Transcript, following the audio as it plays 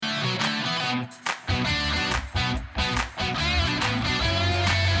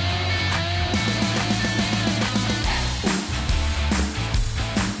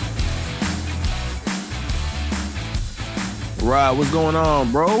Rod, what's going on,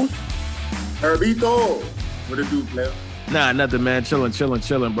 bro? Herbito, what it do, player? Nah, nothing, man.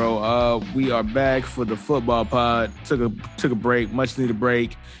 Chilling, bro. We are back for the football pod. Took a break, much needed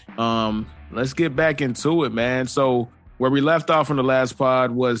break. Let's get back into it, man. So where we left off from the last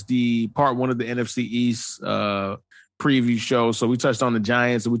pod was the part one of the NFC East preview show. So we touched on the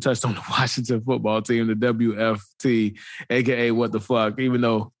Giants and we touched on the Washington football team, the WFT, aka what the fuck, even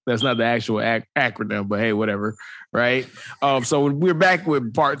though that's not the actual acronym, but hey, whatever, right? So we're back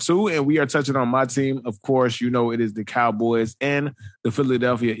with part two, and we are touching on my team. Of course, you know it is the Cowboys and the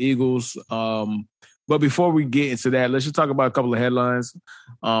Philadelphia Eagles. But before we get into that, let's just talk about a couple of headlines.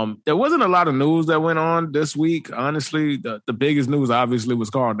 There wasn't a lot of news that went on this week. Honestly, the biggest news obviously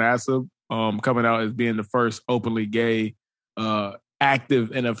was Carl Nassib coming out as being the first openly gay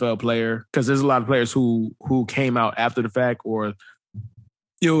active NFL player, because there's a lot of players who came out after the fact. Or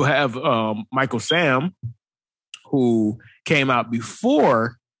you'll have Michael Sam, who came out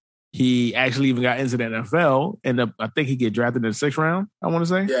before he actually even got into the NFL, and I think he get drafted in the 6th round, I want to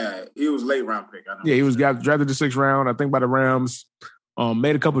say. Yeah, he was late round pick. I know. Yeah, he was got drafted in the 6th round, I think, by the Rams.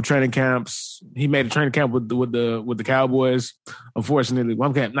 Made a couple of training camps. He made a training camp with the Cowboys. Unfortunately, well,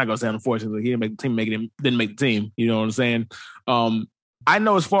 I'm not gonna say unfortunately, he didn't make the team. Didn't make the team. You know what I'm saying? I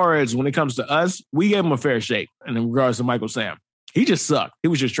know as far as when it comes to us, we gave him a fair shake. And in regards to Michael Sam, he just sucked. He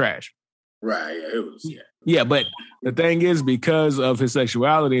was just trash. Right. Yeah, it was. Yeah. Yeah, but the thing is, because of his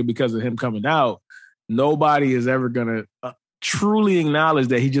sexuality and because of him coming out, nobody is ever going to truly acknowledge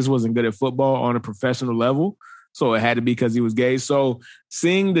that he just wasn't good at football on a professional level. So it had to be because he was gay. So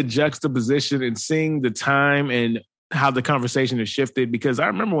seeing the juxtaposition and seeing the time and how the conversation has shifted, because I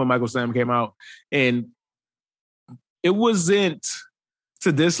remember when Michael Sam came out and it wasn't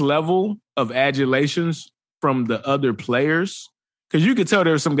to this level of adulations from the other players. Because you could tell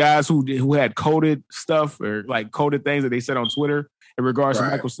there were some guys who had coded stuff or like coded things that they said on Twitter in regards to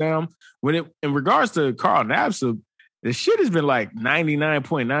Michael Sam. In regards to Carl Nassib, the shit has been like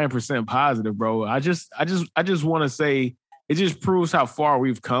 99.9% positive, bro. I just want to say it just proves how far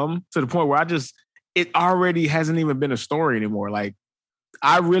we've come to the point where it already hasn't even been a story anymore. Like,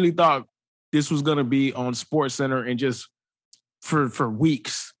 I really thought this was gonna be on SportsCenter and just for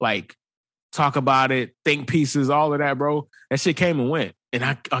weeks, like, talk about it, think pieces, all of that, bro. That shit came and went, and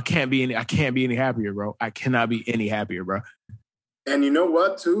I can't be any happier, bro. I cannot be any happier, bro. And you know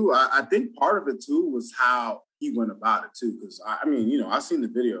what, too? I think part of it too was how he went about it too, because I mean, you know, I seen the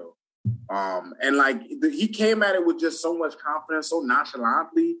video, and like he came at it with just so much confidence, so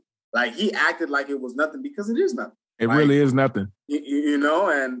nonchalantly, like he acted like it was nothing because it is nothing. It really is nothing. You know,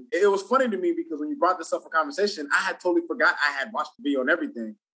 and it was funny to me because when you brought this up for conversation, I had totally forgot I had watched the video and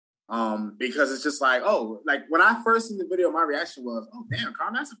everything. Because it's just like, oh, like when I first seen the video, my reaction was, oh, damn,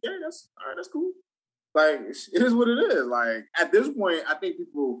 Carl Nassib, yeah, that's all right, that's cool. Like, it is what it is. Like, at this point, I think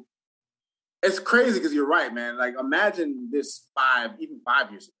people, it's crazy because you're right, man. Like, imagine this 5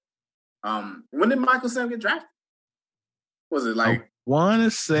 years ago. When did Michael Sam get drafted? Was it like? I want to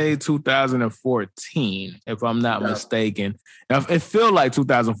say 2014, if I'm not mistaken. Now, it felt like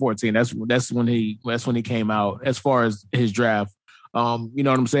 2014. That's when he came out as far as his draft. You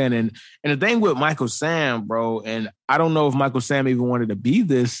know what I'm saying? And the thing with Michael Sam, bro, and I don't know if Michael Sam even wanted to be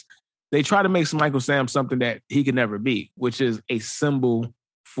this, they try to make Michael Sam something that he could never be, which is a symbol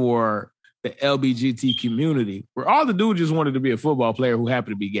for the LGBT community, where all the dude just wanted to be a football player who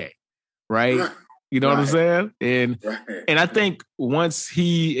happened to be gay, right? You know what I'm saying? And I think once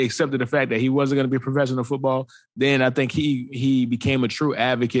he accepted the fact that he wasn't going to be professional football, then I think he became a true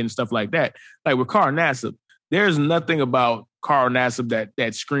advocate and stuff like that. Like with Carl Nassib, there's nothing about Carl Nassib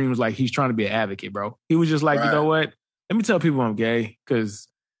that screams like he's trying to be an advocate, bro. He was just like, you know what? Let me tell people I'm gay because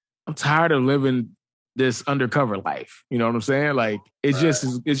I'm tired of living this undercover life. You know what I'm saying? Like, it's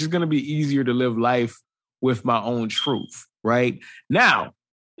just going to be easier to live life with my own truth, right? Now,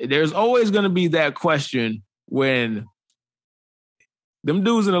 there's always going to be that question when them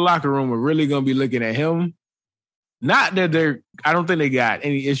dudes in the locker room are really going to be looking at him. Not that I don't think they got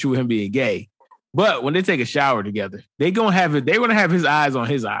any issue with him being gay. But when they take a shower together, they're gonna have his eyes on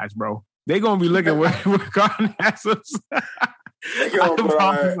his eyes, bro. They're gonna be looking where Carl Nassib's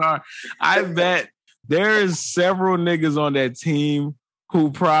I bet there's several niggas on that team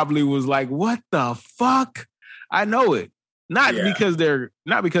who probably was like, "What the fuck?" I know it. Because there's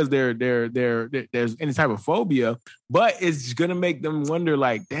any type of phobia, but it's gonna make them wonder,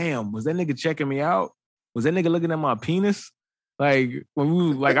 like, damn, was that nigga checking me out? Was that nigga looking at my penis? Like,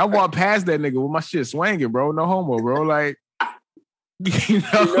 I walked past that nigga with my shit swinging, bro. No homo, bro. Like, that's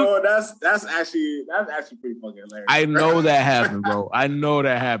actually pretty fucking hilarious. I know that happened, bro. I know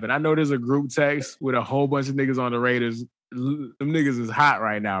that happened. I know there's a group text with a whole bunch of niggas on the Raiders them niggas is hot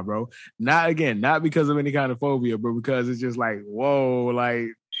right now, bro. Not because of any kind of phobia, but because it's just like, whoa, like,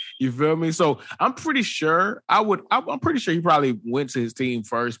 you feel me? So I'm pretty sure I'm pretty sure he probably went to his team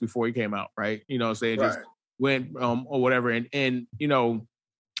first before he came out, right? You know what I'm saying? Just went or whatever. And you know,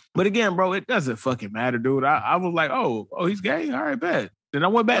 but again, bro, it doesn't fucking matter, dude. I was like, oh, he's gay? All right, bet. Then I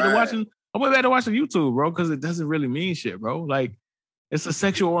went back to watching YouTube, bro, because it doesn't really mean shit, bro. Like, it's a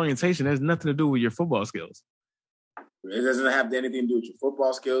sexual orientation. It has nothing to do with your football skills. It doesn't have anything to do with your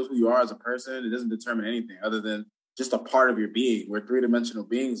football skills, who you are as a person. It doesn't determine anything other than just a part of your being. We're three-dimensional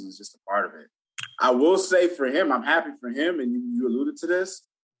beings, and it's just a part of it. I will say for him, I'm happy for him, and you alluded to this.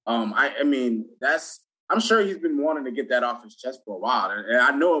 I mean, I'm sure he's been wanting to get that off his chest for a while, and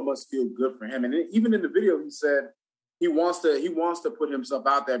I know it must feel good for him. And even in the video, he said he wants to put himself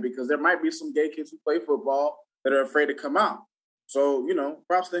out there because there might be some gay kids who play football that are afraid to come out. So, you know,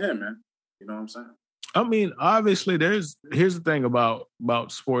 props to him, man. You know what I'm saying? I mean, obviously, here's the thing about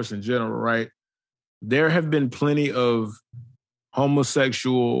sports in general, right? There have been plenty of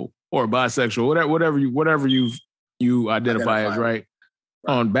homosexual or bisexual, whatever you identify as, right?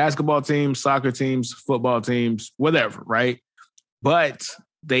 On basketball teams, soccer teams, football teams, whatever, right? But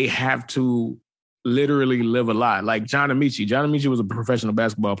they have to literally live a lie. Like John Amici. John Amici was a professional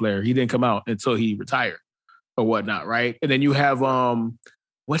basketball player. He didn't come out until he retired or whatnot, right? And then you have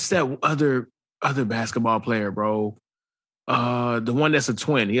what's that other basketball player, bro? The one that's a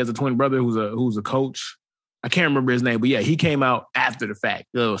twin. He has a twin brother who's a coach. I can't remember his name, but yeah, he came out after the fact,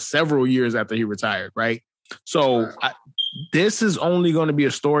 several years after he retired, right? So this is only going to be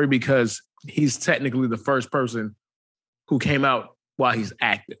a story because he's technically the first person who came out while he's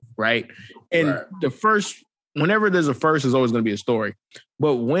active, right? And whenever there's a first, there's always going to be a story.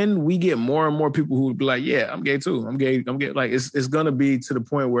 But when we get more and more people who be like, yeah, I'm gay too. I'm gay. Like, it's going to be to the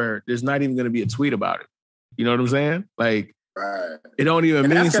point where there's not even going to be a tweet about it. You know what I'm saying? Like, it don't even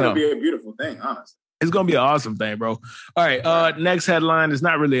mean something. That's going to be a beautiful thing, honestly. It's going to be an awesome thing, bro. All right, next headline is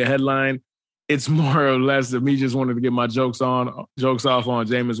not really a headline. It's more or less that me just wanted to get my jokes off on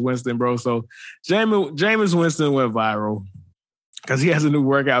Jameis Winston, bro. So Jameis Winston went viral because he has a new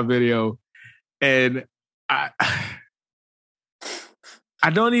workout video. And I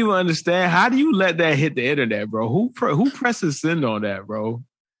don't even understand. How do you let that hit the internet, bro? Who presses send on that, bro?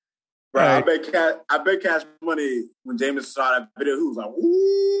 Bro, I bet Cash Money, when Jameis saw that video, he was like,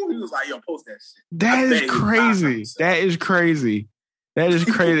 "Ooh!" He was like, "Yo, post that shit." That is crazy.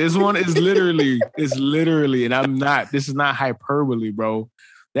 It's literally, and this is not hyperbole, bro.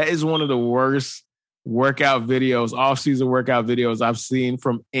 That is one of the worst workout videos, off-season workout videos I've seen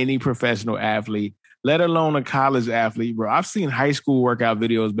from any professional athlete, let alone a college athlete, bro. I've seen high school workout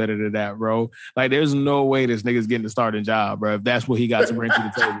videos better than that, bro. Like, there's no way this nigga's getting a starting job, bro, if that's what he got to bring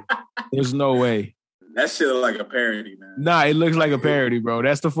to the table. There's no way. That shit look like a parody, man. Nah, it looks like a parody, bro.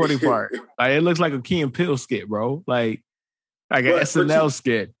 That's the funny part. Like, it looks like a Key and Peele skit, bro. Like an SNL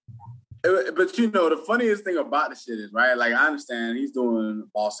skit. But you know, the funniest thing about the shit is, right? Like, I understand he's doing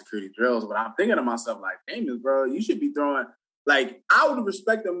ball security drills, but I'm thinking to myself, like, Jameis, bro, you should be throwing. Like, I would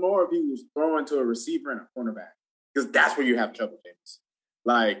respect him more if he was throwing to a receiver and a cornerback, because that's where you have trouble, Jameis.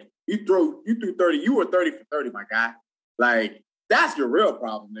 Like, you threw 30, you were 30 for 30, my guy. Like, that's your real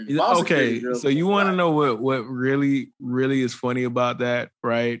problem, nigga. Okay, so you want to know what really, really is funny about that,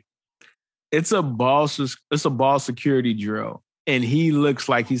 right? It's a ball security drill, and he looks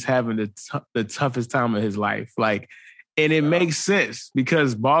like he's having the toughest time of his life. Like, and it makes sense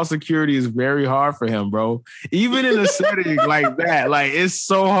because ball security is very hard for him, bro. Even in a setting like that, like, it's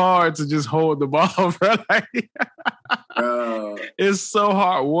so hard to just hold the ball, bro. Like, it's so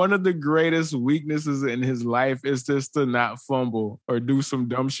hard. One of the greatest weaknesses in his life is just to not fumble or do some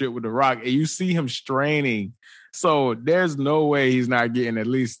dumb shit with the rock. And you see him straining. So there's no way he's not getting at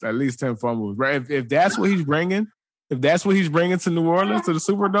least 10 fumbles, right? If that's what he's bringing, to New Orleans, to the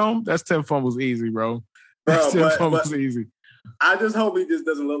Superdome, that's 10 fumbles easy, bro. That's 10 fumbles easy. I just hope he just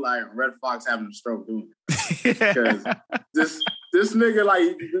doesn't look like Red Fox having a stroke doing it. Because this nigga, like,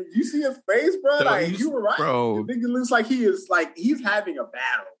 you see his face, bro? Like, you were right. Bro. The nigga looks like he's having a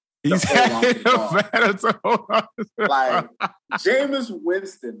battle. He's having a battle to hold on. Like, Jameis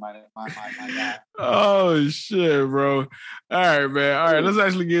Winston, my guy. Oh, shit, bro. All right, man. All right, let's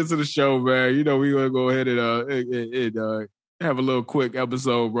actually get into the show, man. You know, we're going to go ahead and have a little quick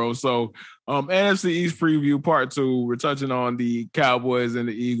episode, bro. So, NFC East preview part 2. We're touching on the Cowboys and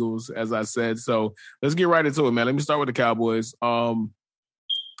the Eagles, as I said. So let's get right into it, man. Let me start with the Cowboys. I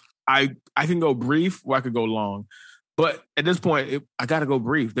can go brief or I could go long. But at this point, I got to go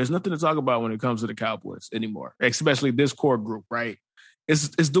brief. There's nothing to talk about when it comes to the Cowboys anymore, especially this core group, right? It's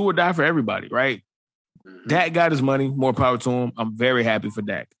do or die for everybody, right? Mm-hmm. Dak got his money. More power to him. I'm very happy for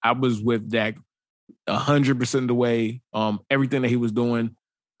Dak. I was with Dak 100% of the way. Everything that he was doing,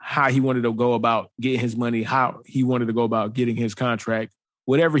 how he wanted to go about getting his money, how he wanted to go about getting his contract,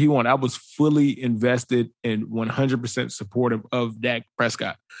 whatever he wanted. I was fully invested and 100% supportive of Dak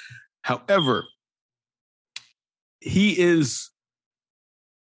Prescott. However, he is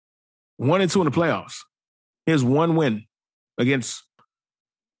 1-2 in the playoffs. He has one win against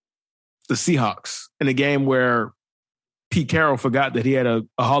the Seahawks in a game where Pete Carroll forgot that he had a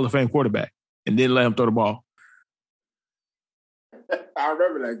Hall of Fame quarterback and didn't let him throw the ball. I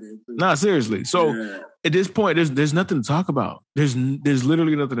remember that game too. No, seriously. So at this point, there's nothing to talk about. There's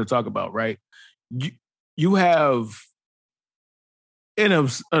literally nothing to talk about, right? You have an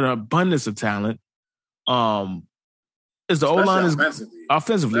abundance of talent. Is the O-line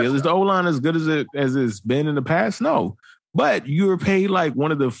offensively? Is the O-line as good as it's been in the past? No. But you're paid like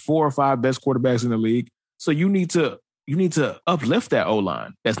one of the 4 or 5 best quarterbacks in the league. So you need to uplift that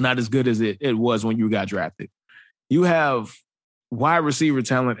O-line. That's not as good as it was when you got drafted. You have wide receiver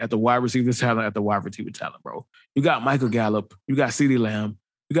talent at the wide receiver talent at the wide receiver talent, bro. You got Michael Gallup. You got CeeDee Lamb.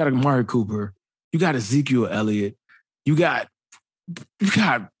 You got Amari Cooper. You got Ezekiel Elliott. You got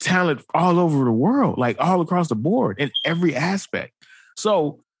talent all over the world, like all across the board in every aspect.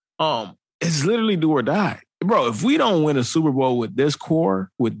 So it's literally do or die. Bro, if we don't win a Super Bowl with this core,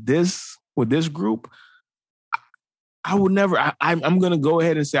 with this group, I would never. I'm gonna go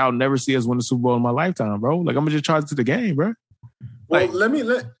ahead and say I'll never see us win a Super Bowl in my lifetime, bro. Like I'm gonna just charge to the game, bro. Well, let me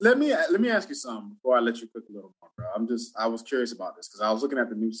ask you something before I let you cook a little more, bro. I was curious about this because I was looking at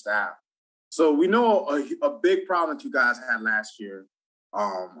the new staff. So we know a big problem that you guys had last year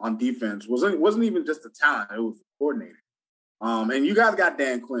on defense wasn't even just the talent; it was the coordinator. And you guys got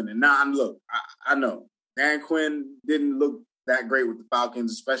Dan Quinn, and now look, I know Dan Quinn didn't look that great with the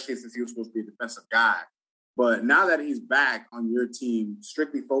Falcons, especially since he was supposed to be a defensive guy. But now that he's back on your team,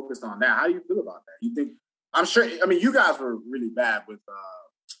 strictly focused on that, how do you feel about that? You think? I'm sure. I mean, you guys were really bad with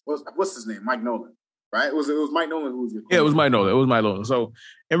what's his name, Mike Nolan, right? It was Mike Nolan who was your. Yeah, it was Mike Nolan. So,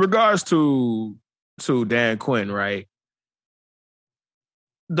 in regards to Dan Quinn, right?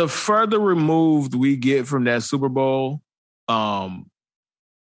 The further removed we get from that Super Bowl, that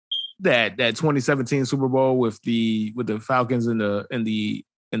 2017 Super Bowl with the Falcons and the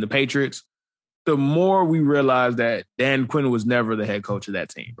Patriots, the more we realize that Dan Quinn was never the head coach of that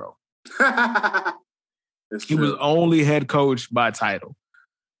team, bro. He was only head coach by title.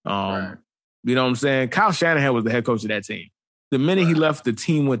 Right. You know what I'm saying? Kyle Shanahan was the head coach of that team. The minute he left, the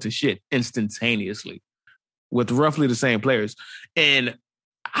team went to shit instantaneously with roughly the same players. And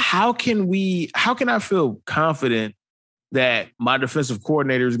how can I feel confident that my defensive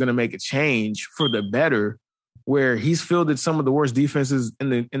coordinator is going to make a change for the better where he's fielded some of the worst defenses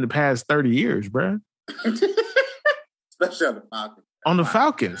in the past 30 years, bro? Especially on the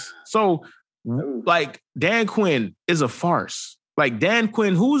Falcons. So, like, Dan Quinn is a farce. Like, Dan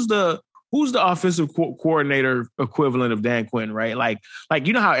Quinn, who's the offensive coordinator equivalent of Dan Quinn, right? Like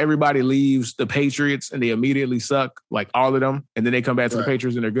you know how everybody leaves the Patriots and they immediately suck, like all of them, and then they come back to the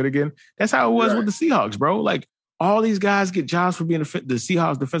Patriots and they're good again? That's how it was with the Seahawks, bro. Like, all these guys get jobs for being the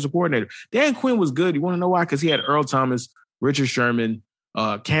Seahawks defensive coordinator. Dan Quinn was good. You want to know why? Because he had Earl Thomas, Richard Sherman,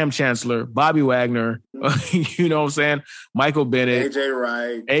 Cam Chancellor, Bobby Wagner, you know what I'm saying? Michael Bennett.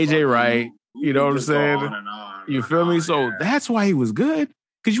 AJ Wright. You know what I'm saying? You feel me? So that's why he was good.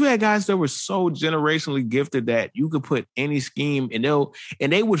 Because you had guys that were so generationally gifted that you could put any scheme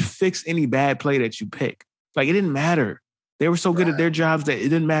and they would fix any bad play that you pick. Like, it didn't matter. They were so good at their jobs that it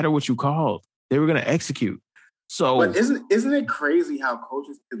didn't matter what you called. They were going to execute. So, but isn't it crazy how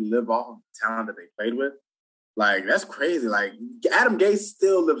coaches could live off of the talent that they played with? Like, that's crazy. Like, Adam Gase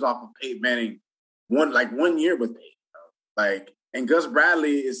still lives off of Peyton Manning one year with Peyton. Like, and Gus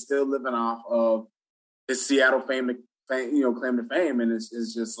Bradley is still living off of his Seattle claim to fame, and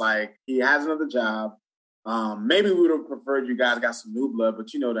it's just like he has another job. Maybe we would have preferred you guys got some new blood,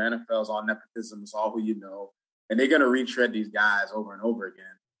 but you know the NFL's all nepotism. It's all who you know, and they're gonna retread these guys over and over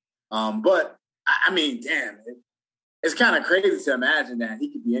again. But I mean, damn, it's kind of crazy to imagine that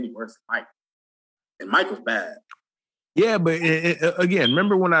he could be any worse than Mike, and Mike was bad. Yeah, but again,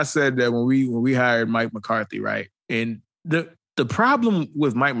 remember when I said that when we hired Mike McCarthy, right? And the problem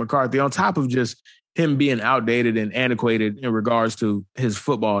with Mike McCarthy, on top of just him being outdated and antiquated in regards to his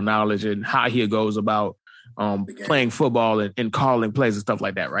football knowledge and how he goes about playing football and calling plays and stuff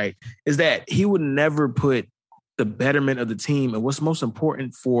like that, right? Is that he would never put the betterment of the team and what's most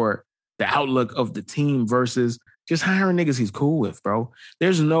important for the outlook of the team versus just hiring niggas he's cool with, bro.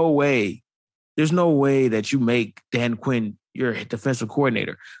 There's no way that you make Dan Quinn your defensive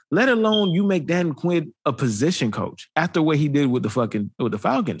coordinator. Let alone you make Dan Quinn a position coach after what he did with the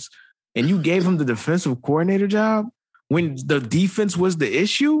Falcons. And you gave him the defensive coordinator job when the defense was the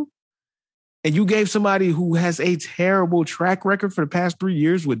issue. And you gave somebody who has a terrible track record for the past 3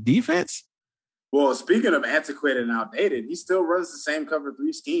 years with defense. Well, speaking of antiquated and outdated, he still runs the same cover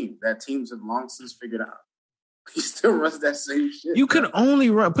 3 scheme that teams have long since figured out. He still runs that same shit. You can only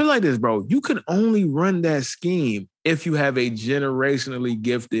run, put it like this, bro. You can only run that scheme if you have a generationally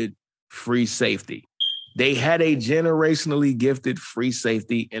gifted free safety. They had a generationally gifted free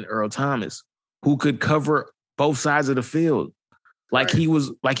safety in Earl Thomas who could cover both sides of the field like he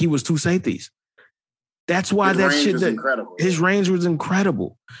was 2 safeties. That's why his range was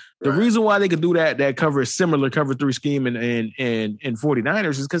incredible. The reason why they could do that cover similar cover 3 scheme in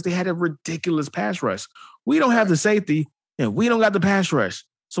 49ers is because they had a ridiculous pass rush. We don't have the safety and we don't got the pass rush.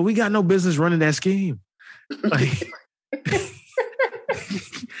 So we got no business running that scheme. Like,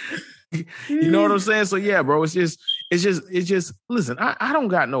 you know what I'm saying? So yeah, bro, it's just listen, I don't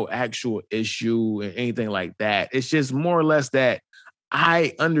got no actual issue and anything like that. It's just more or less that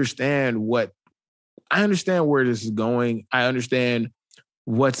I understand where this is going. I understand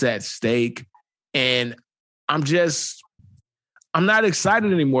what's at stake. And I'm not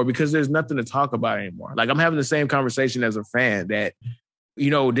excited anymore because there's nothing to talk about anymore. Like I'm having the same conversation as a fan that,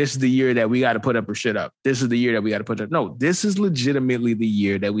 this is the year that we got to put up or shut up. This is the year that we got to put up. No, this is legitimately the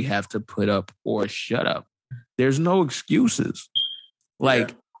year that we have to put up or shut up. There's no excuses.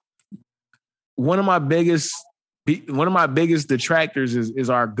 Like one of my biggest detractors is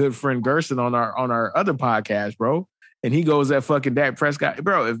our good friend Gerson on our other podcast, bro. And he goes at fucking Dak Prescott.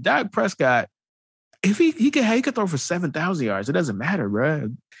 Bro, if Dak Prescott, if he could throw for 7,000 yards, it doesn't matter,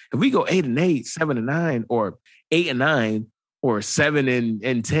 bro. If we go 8-8, 7-9, or 8-9, or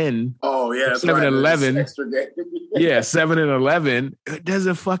 7-10. Oh yeah, 7-11. Yeah, 7-11. It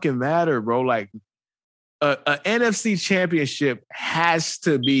doesn't fucking matter, bro. Like a NFC championship has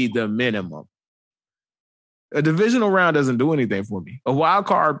to be the minimum. A divisional round doesn't do anything for me. A wild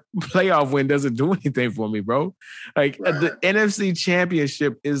card playoff win doesn't do anything for me, bro. Like the NFC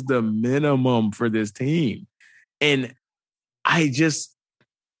championship is the minimum for this team. And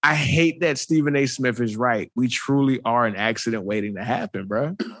I hate that Stephen A. Smith is right. We truly are an accident waiting to happen,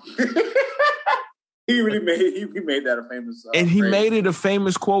 bro. He made that a famous and he made it a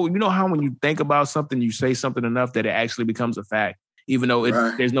famous quote. You know how when you think about something, you say something enough that it actually becomes a fact, even though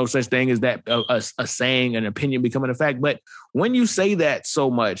there's no such thing as that a saying, an opinion becoming a fact. But when you say that so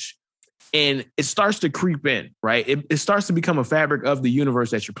much and it starts to creep in, right? It starts to become a fabric of the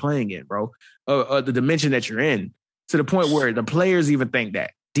universe that you're playing in, bro, or the dimension that you're in, to the point where the players even think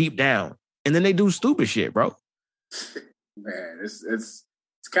that deep down, and then they do stupid shit, bro. Man, it's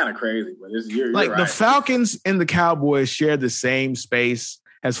kind of crazy, but you're like right. The Falcons and the Cowboys share the same space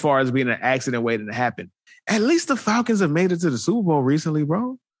as far as being an accident waiting to happen. At least the Falcons have made it to the Super Bowl recently,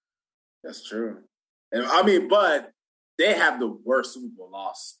 bro. That's true. And I mean, but they have the worst Super Bowl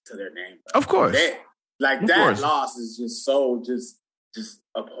loss to their name, bro. Of course. Loss is just so just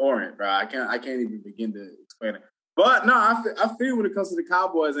abhorrent, bro. I can't even begin to explain it. But no, I feel when it comes to the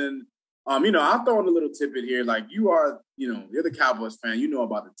Cowboys, and I'll throw in a little tidbit here. Like you're the Cowboys fan, you know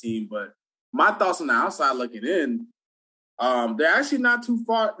about the team, but my thoughts on the outside looking in, they're actually not too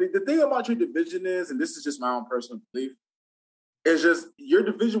far. The thing about your division is, and this is just my own personal belief, is just your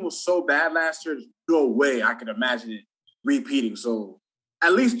division was so bad last year. There's no way I could imagine it repeating. So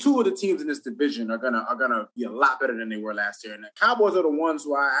at least 2 of the teams in this division are gonna be a lot better than they were last year, and the Cowboys are the ones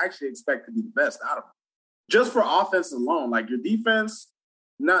who I actually expect to be the best out of them. Just for offense alone, like your defense,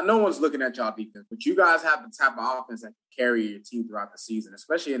 no one's looking at y'all defense, but you guys have the type of offense that can carry your team throughout the season,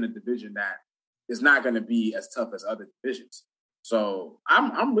 especially in a division that is not going to be as tough as other divisions. So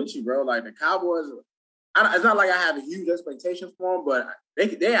I'm with you, bro. Like the Cowboys, it's not like I have huge expectations for them, but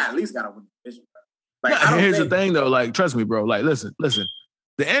they at least got to win the division. Like, here's the thing, though. Like, trust me, bro. Like, listen.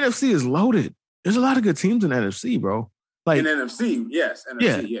 The NFC is loaded. There's a lot of good teams in the NFC, bro. Like in NFC, yes.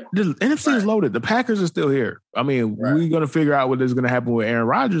 NFC, yeah. The NFC is loaded. The Packers are still here. I mean, we're going to figure out what is going to happen with Aaron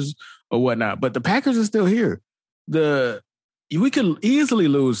Rodgers or whatnot. But the Packers are still here. We could easily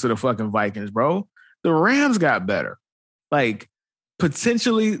lose to the fucking Vikings, bro. The Rams got better. Like,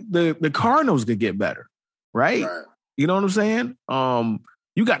 potentially, the Cardinals could get better, right? You know what I'm saying?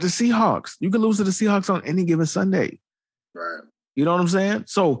 You got the Seahawks. You can lose to the Seahawks on any given Sunday. Right. You know what I'm saying?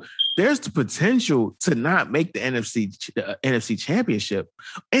 So there's the potential to not make the NFC championship.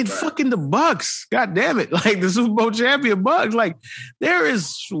 And fucking the Bucks, god damn it, like the Super Bowl champion Bucks. Like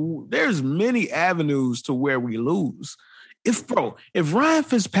there's many avenues to where we lose. If Ryan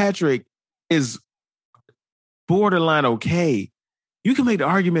Fitzpatrick is borderline okay. You can make the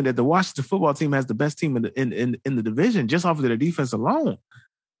argument that the Washington football team has the best team in the division just off of their defense alone.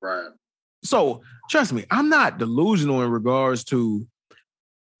 Right. So trust me, I'm not delusional in regards to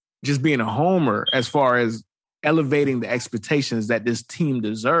just being a homer as far as elevating the expectations that this team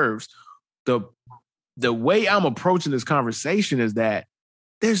deserves. The way I'm approaching this conversation is that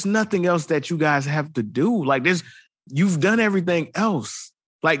there's nothing else that you guys have to do. Like you've done everything else.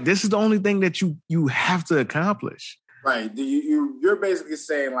 Like this is the only thing that you have to accomplish. Right. You're basically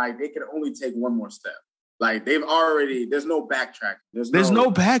saying like they can only take one more step. Like there's no backtracking. There's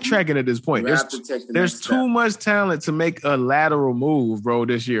no backtracking at this point. There's too much talent to make a lateral move, bro,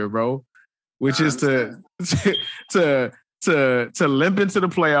 this year, bro. Which is to limp into the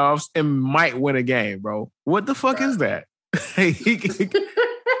playoffs and might win a game, bro. What the fuck is that?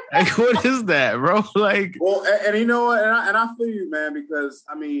 Like, what is that, bro? Like, well, and you know what? And I feel you, man, because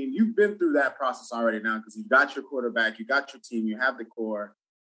I mean, you've been through that process already now because you got your quarterback, you got your team, you have the core.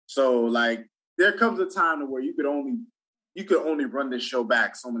 So, like, there comes a time where you could only run this show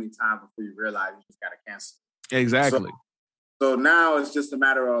back so many times before you realize you just got to cancel. Exactly. So now it's just a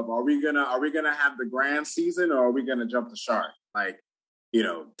matter of are we gonna have the grand season or are we gonna jump the shark like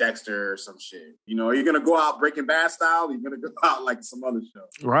Dexter or some shit? Are you gonna go out Breaking Bad style? Or are you gonna go out like some other show?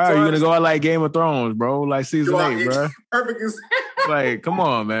 Right? So you're gonna go out like Game of Thrones, bro, like season 8, bro. Perfect. Like, come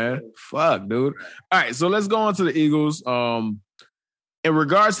on, man. Fuck, dude. All right, so let's go on to the Eagles. In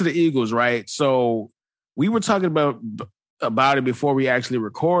regards to the Eagles, right? So we were talking about it before we actually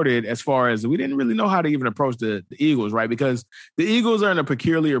recorded, as far as we didn't really know how to even approach the Eagles, right? Because the Eagles are in a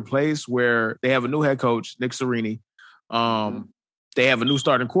peculiar place where they have a new head coach, Nick Sirianni. They have a new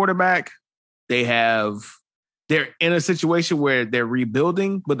starting quarterback. They're in a situation where they're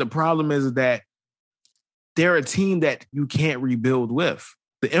rebuilding, but the problem is that they're a team that you can't rebuild with.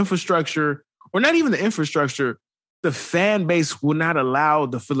 The infrastructure, or not even the infrastructure, the fan base will not allow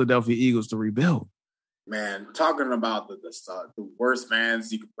the Philadelphia Eagles to rebuild. Man, talking about the worst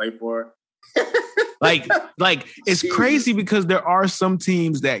fans you can play for. like it's crazy because there are some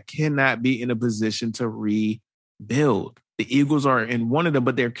teams that cannot be in a position to rebuild. The Eagles are in one of them,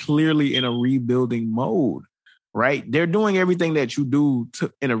 but they're clearly in a rebuilding mode, right? They're doing everything that you do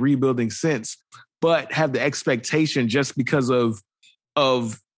in a rebuilding sense, but have the expectation just because of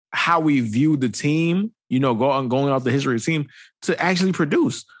how we view the team, going off the history of the team, to actually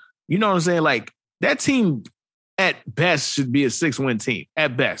produce. You know what I'm saying? Like, that team at best should be a 6-win team,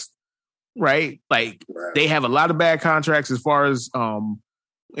 at best, right? Like, they have a lot of bad contracts as far as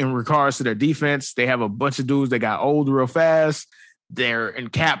in regards to their defense. They have a bunch of dudes that got old real fast. They're in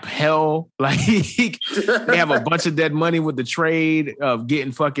cap hell. Like, they have a bunch of dead money with the trade of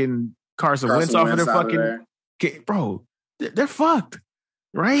getting fucking Carson Wentz off of their fucking... Bro, they're fucked,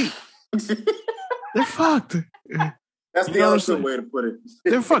 right? They're fucked. That's the ultimate way to put it.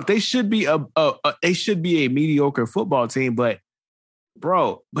 They're fucked. They should be a mediocre football team, but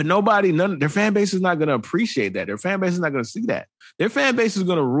their fan base is not going to appreciate that. Their fan base is not going to see that. Their fan base is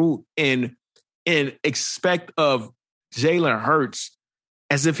going to root and expect of Jalen Hurts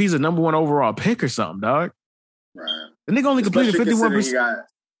as if he's a number 1 overall pick or something, dog. Right. And they only completed 51%.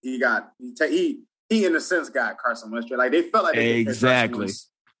 He in a sense got Carson Wentz. Like, they felt like they exactly.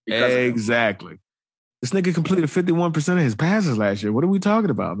 This nigga completed 51% of his passes last year. What are we talking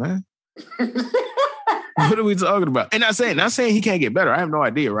about, man? What are we talking about? And not saying he can't get better. I have no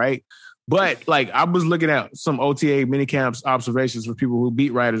idea, right? But like, I was looking at some OTA minicamps observations for people who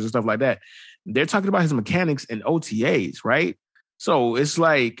beat writers and stuff like that. They're talking about his mechanics and OTAs, right? So it's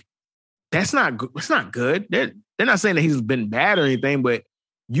like, it's not good. They're not saying that he's been bad or anything, but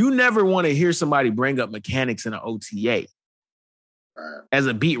you never want to hear somebody bring up mechanics in an OTA. As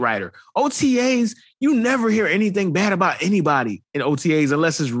a beat writer, OTAs, you never hear anything bad about anybody in OTAs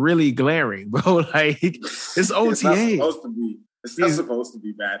unless it's really glaring, bro. Like, it's OTA. It's not supposed to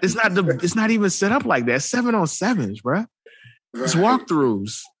be bad. It's not even set up like that. 7-on-7s, bro. Right. It's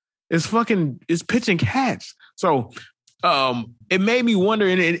walkthroughs. It's pitch and catch. So it made me wonder,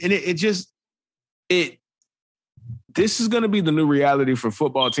 and this is going to be the new reality for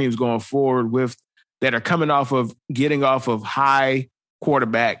football teams going forward that are coming off of high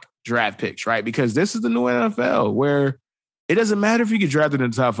quarterback draft picks, right? Because this is the new NFL where it doesn't matter if you get drafted in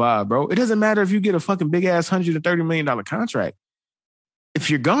the top 5, bro. It doesn't matter if you get a fucking big ass $130 million contract.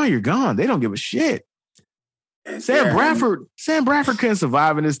 If you're gone, you're gone. They don't give a shit. Sam Bradford couldn't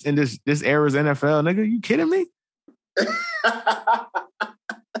survive in this era's NFL, nigga. You kidding me?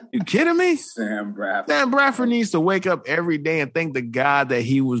 You kidding me? Sam Bradford needs to wake up every day and thank the God that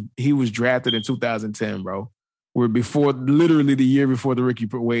he was drafted in 2010, bro. Literally the year before the Ricky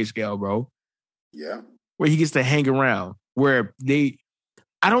Wage scale, bro. Yeah. where he gets to hang around, where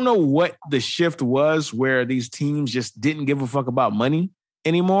I don't know what the shift was where these teams just didn't give a fuck about money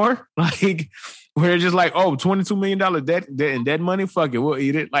anymore. Like, where they're just like, oh, $22 million dead money? Fuck it, we'll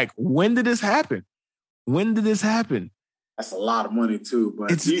eat it. Like, when did this happen? When did this happen? That's a lot of money too, but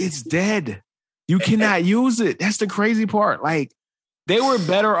it's dead. You cannot use it. That's the crazy part. Like, they were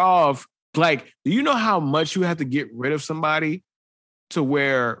better off. Like, do you know how much you have to get rid of somebody to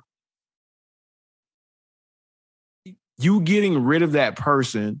where you getting rid of that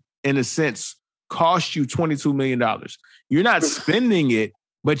person, in a sense, cost you $22 million? You're not spending it,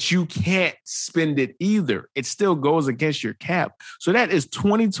 but you can't spend it either. It still goes against your cap. So that is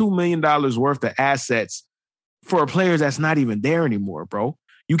 $22 million worth of assets for a player that's not even there anymore, bro.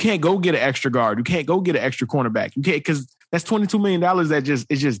 You can't go get an extra guard. You can't go get an extra cornerback. You can't, because that's $22 million that is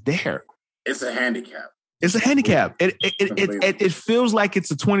just there. It's a handicap. It's a handicap. It feels like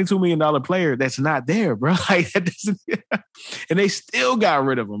it's a $22 million player that's not there, bro. Like, that doesn't, and they still got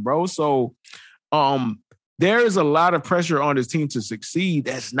rid of him, bro. So there is a lot of pressure on this team to succeed.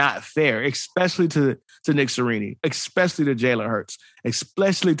 That's not fair, especially to Nick Sirianni, especially to Jalen Hurts,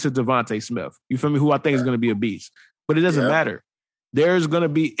 especially to Devontae Smith. You feel me? Who I think is going to be a beast. But it doesn't matter. There's going to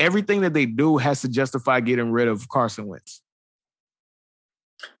be everything that they do has to justify getting rid of Carson Wentz.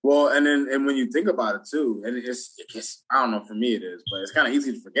 Well, and when you think about it too, and it's I don't know, for me it is, but it's kind of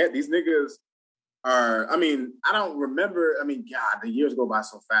easy to forget. These niggas are, I mean, I don't remember, I mean, God, the years go by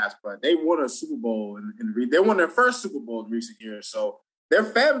so fast, but they won a Super Bowl they won their first Super Bowl in recent years. So their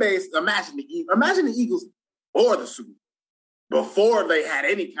fan base, imagine the Eagles or the Super Bowl before they had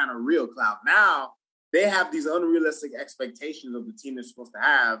any kind of real clout. Now they have these unrealistic expectations of the team they're supposed to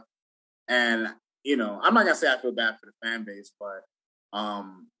have. And, you know, I'm not going to say I feel bad for the fan base, but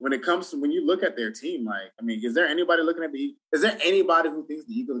when you look at their team, like, I mean, is there anybody who thinks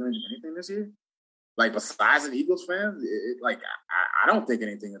the Eagles are going to do anything this year? Like, besides an Eagles fan, I don't think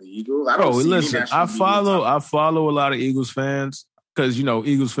anything of the Eagles. I don't listen. I follow a lot of Eagles fans because, you know,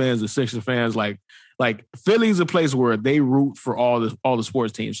 Eagles fans and Sixers fans, like Philly's a place where they root for all the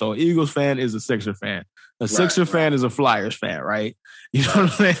sports teams. So, an Eagles fan is a Sixer fan. A Sixer fan is a Flyers fan, right? You know what I'm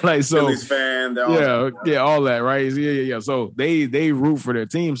saying? Like, so Phillies fan, all that, right? Yeah. So they root for their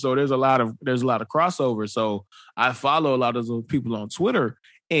team. So there's a lot of crossover. So I follow a lot of those people on Twitter,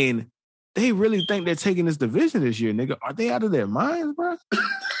 and they really think they're taking this division this year, nigga. Are they out of their minds, bro?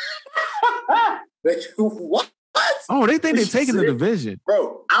 What? Oh, they think they're taking the division.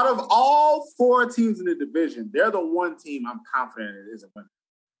 Bro, out of all 4 teams in the division, they're the one team I'm confident it isn't winning.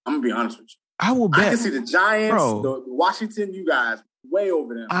 I'm going to be honest with you. I will bet. I can see the Giants, the Washington, you guys, way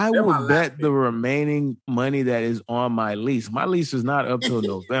over them. I will bet the remaining money that is on my lease. My lease is not up till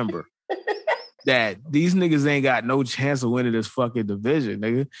November. That these niggas ain't got no chance of winning this fucking division,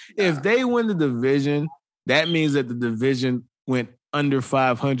 nigga. Nah. If they win the division, that means that the division went under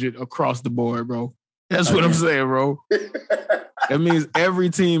 500 across the board, bro. That's what I'm saying, bro. That means every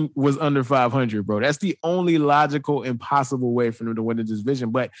team was under 500, bro. That's the only logical and possible way for them to win the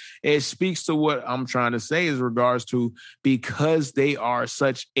division. But it speaks to what I'm trying to say in regards to, because they are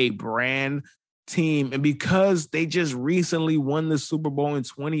such a brand team and because they just recently won the Super Bowl in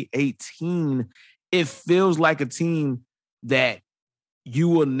 2018, it feels like a team that you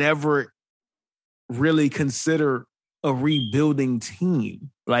will never really consider a rebuilding team.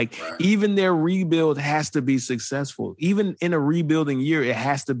 Like, even their rebuild has to be successful. Even in a rebuilding year, it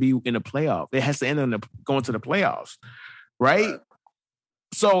has to be in a playoff. It has to end up going to the playoffs, right?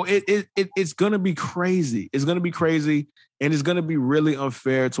 So it's going to be crazy. It's going to be crazy, and it's going to be really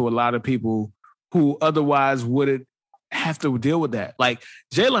unfair to a lot of people who otherwise wouldn't have to deal with that. Like,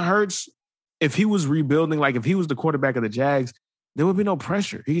 Jalen Hurts, if he was rebuilding, like if he was the quarterback of the Jags, there would be no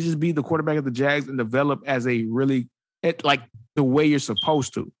pressure. He could just be the quarterback of the Jags and develop as a really, like, the way you're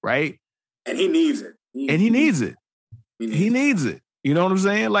supposed to, right? And he needs it. He needs it. You know what I'm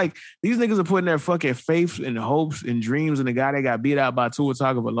saying? Like, these niggas are putting their fucking faith and hopes and dreams in the guy that got beat out by Tua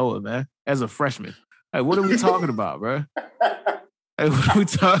Tagovailoa, man, as a freshman. Like, what are we talking about, bro? Like, what are we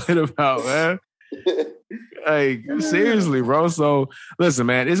talking about, man? Like, seriously, bro. So, listen,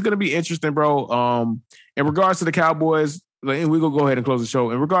 man, it's going to be interesting, bro. In regards to the Cowboys, and we're going to go ahead and close the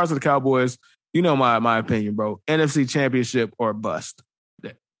show. In regards to the Cowboys, you know my opinion, bro. NFC Championship or bust.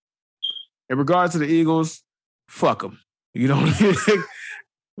 In regards to the Eagles, fuck them. You know what I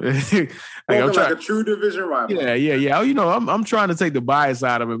mean? like a true division rival. Yeah. Oh, you know, I'm trying to take the bias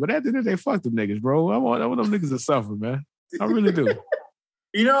out of it, but at the end of the day, fuck them niggas, bro. I want them niggas to suffer, man. I really do.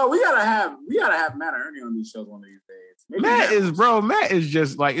 You know, we gotta have Matt Ernie on these shows one of these days. Matt is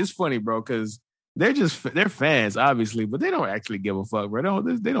just like, it's funny, bro, because they're fans, obviously, but they don't actually give a fuck, bro.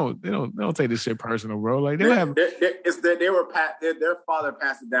 They don't take this shit personal, bro. Like they have. It's that their father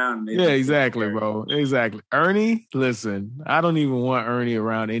passed it down. Yeah, exactly, bro. Exactly. Ernie, listen, I don't even want Ernie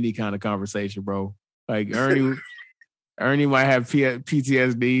around any kind of conversation, bro. Like Ernie might have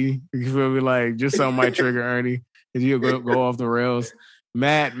PTSD. You feel me? Like just something might trigger Ernie, and he'll go off the rails.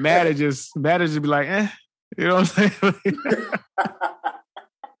 Matt would just be like, you know what I'm saying?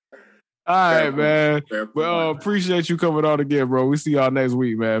 All right, man. Well, appreciate you coming on again, bro. We see y'all next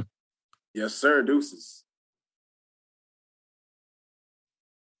week, man. Yes, sir. Deuces.